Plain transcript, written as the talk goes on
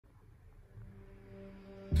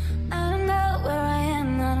I don't know where I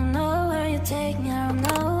am, I don't know where you take me, I don't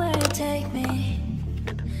know where you take me.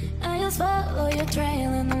 I just follow your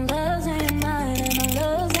trail and I'm losing your mind and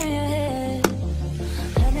I'm losing your head.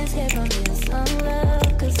 Let me escape from this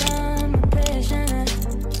love, cause I'm a prisoner.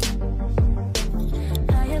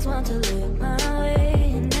 I just want to look my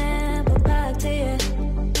way and never back to you.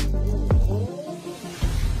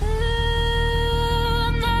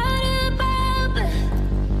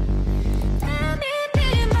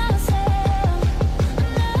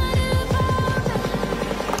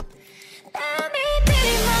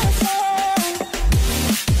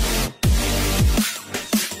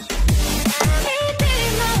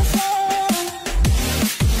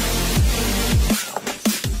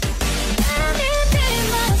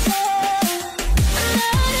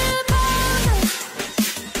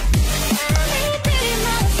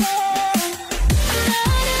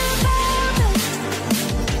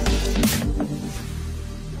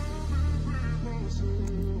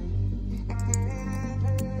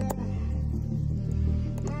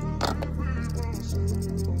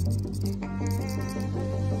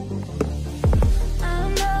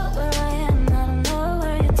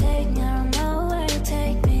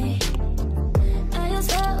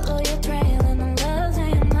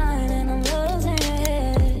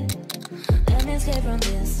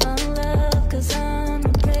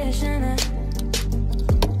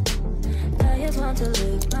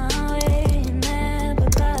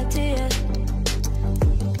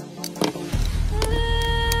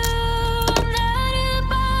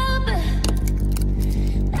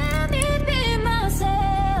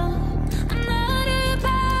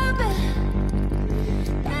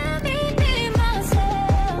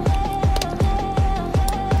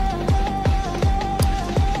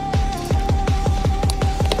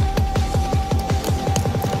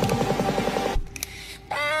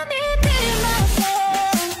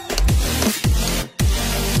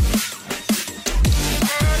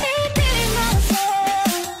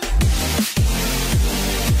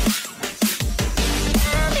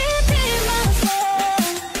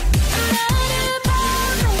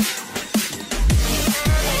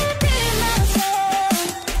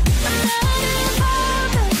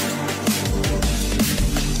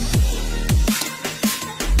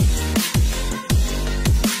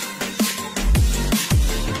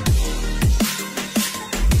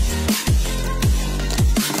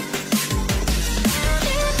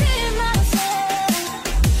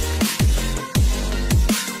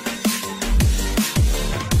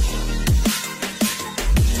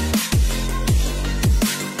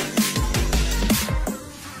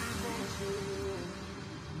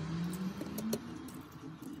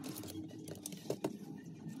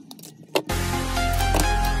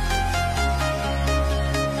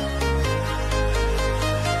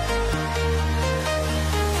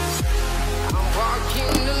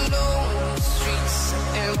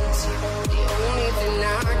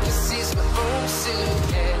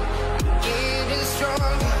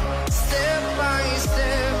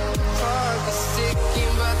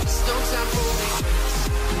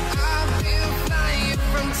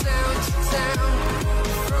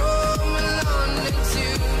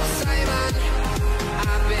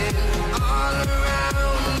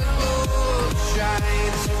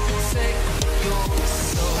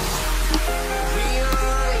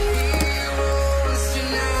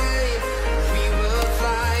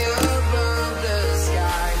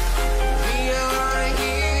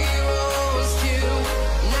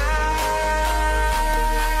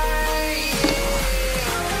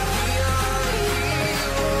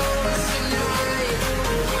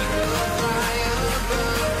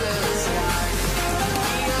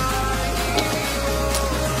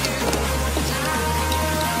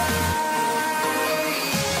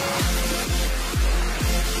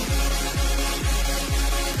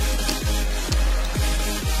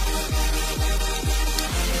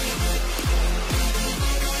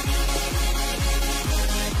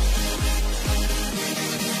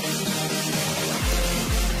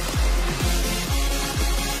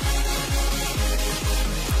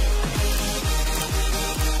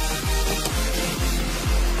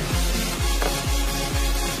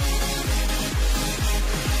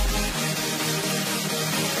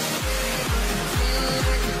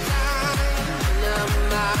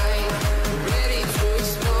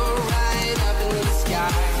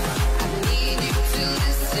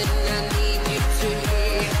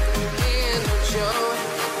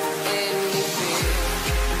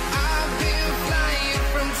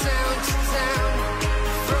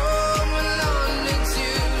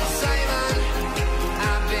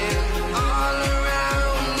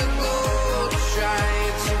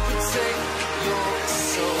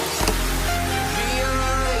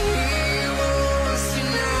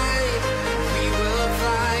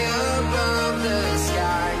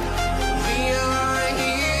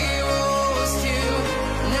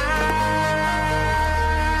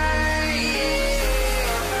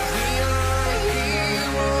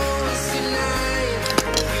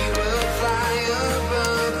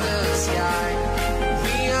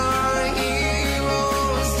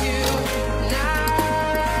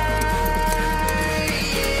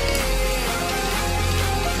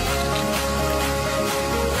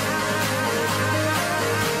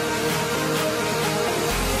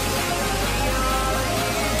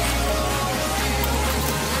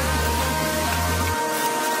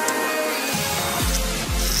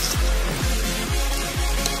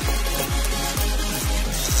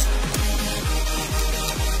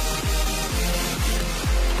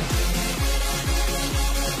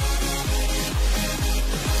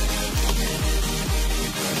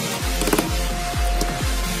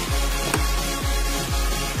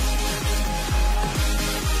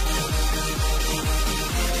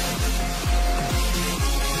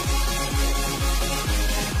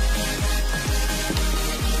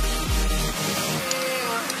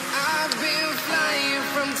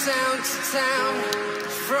 to town,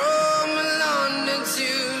 from London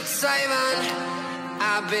to Taiwan.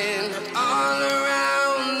 I've been all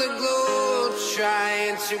around the globe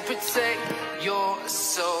trying to protect your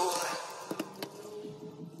soul.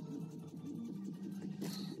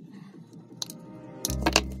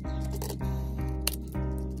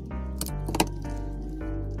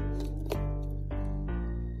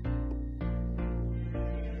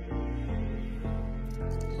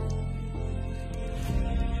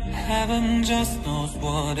 Heaven just knows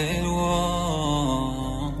what it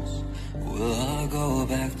was. Will I go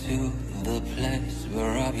back to the place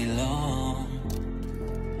where I belong?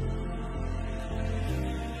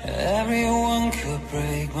 Everyone could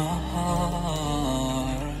break my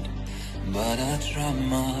heart, but I try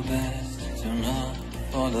my best to not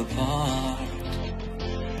fall apart.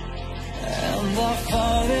 And I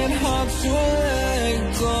find it hard to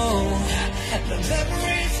let go. The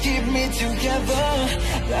memories keep me together.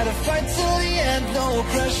 Gotta fight till the end, no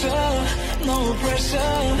pressure, no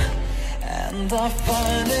pressure. And I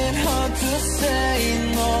find it hard to say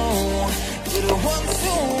no to the ones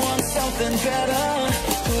who want something better,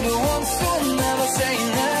 to the ones who never say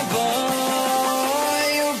never.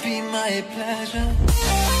 You'll be my pleasure.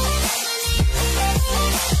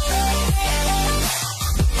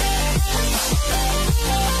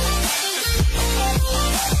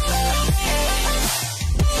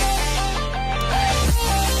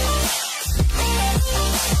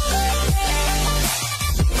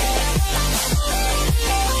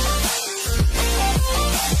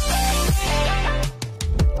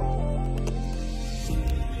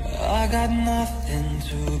 I got nothing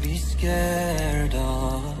to be scared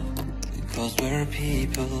of, because where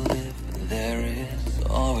people live, there is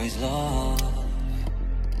always love.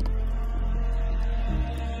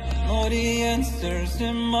 Know the answers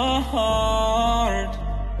in my heart,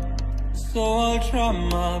 so I'll try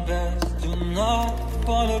my best to not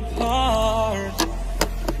fall apart.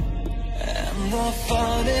 And I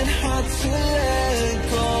find it hard to let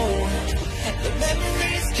go. The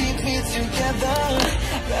memories keep me together.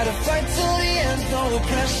 Gotta fight till the end, no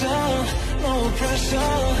pressure, no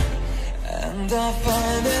pressure. And I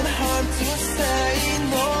find it hard to say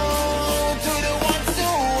no to the ones who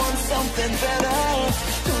want something better,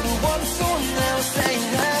 to the ones who never say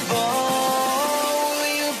never.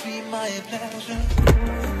 Will you be my pleasure?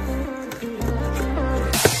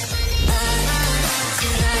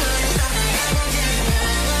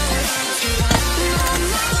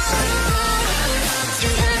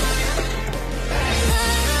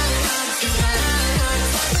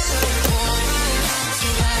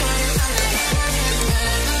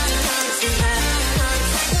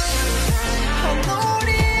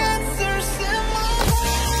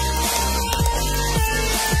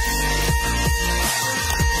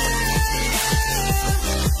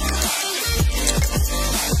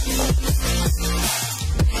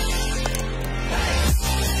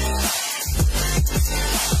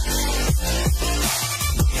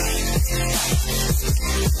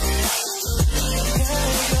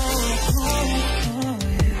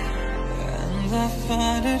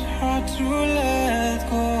 Find it hard to let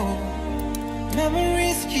go.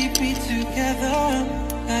 Memories keep me together.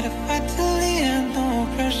 Gotta fight till the end, no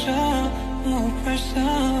pressure, no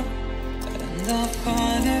pressure. And I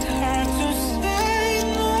find it hard to say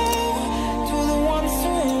no to the ones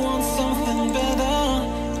who want something better,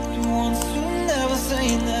 the ones who never say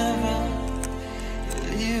never.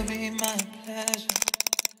 Will you be my pleasure?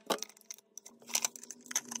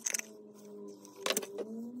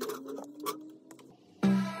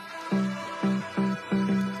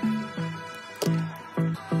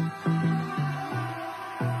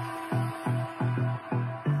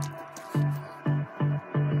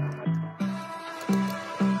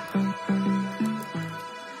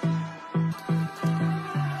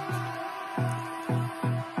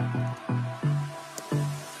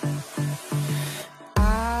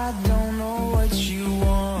 I don't know what you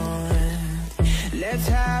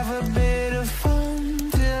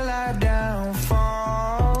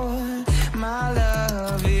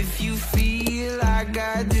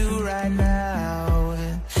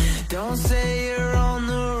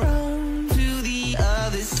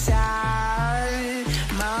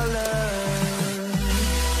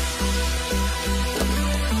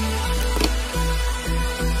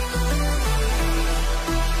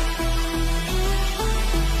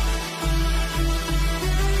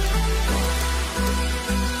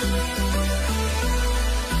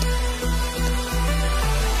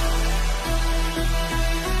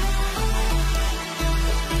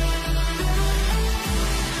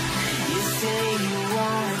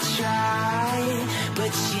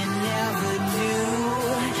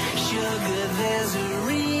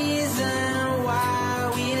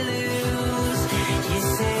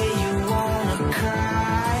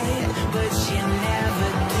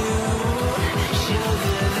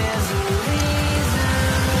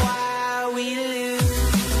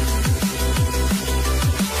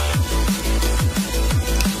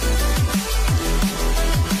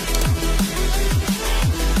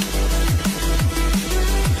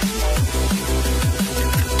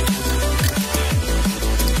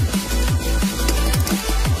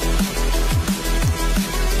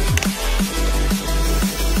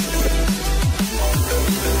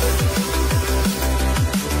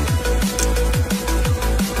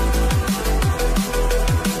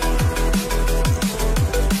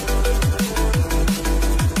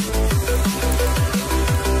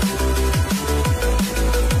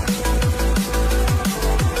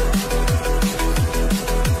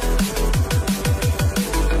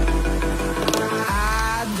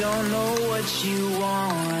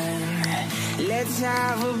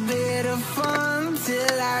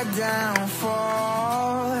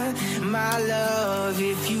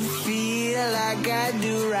like I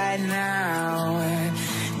do right now.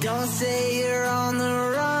 Don't say you're on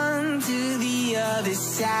the run to the other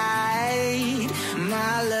side.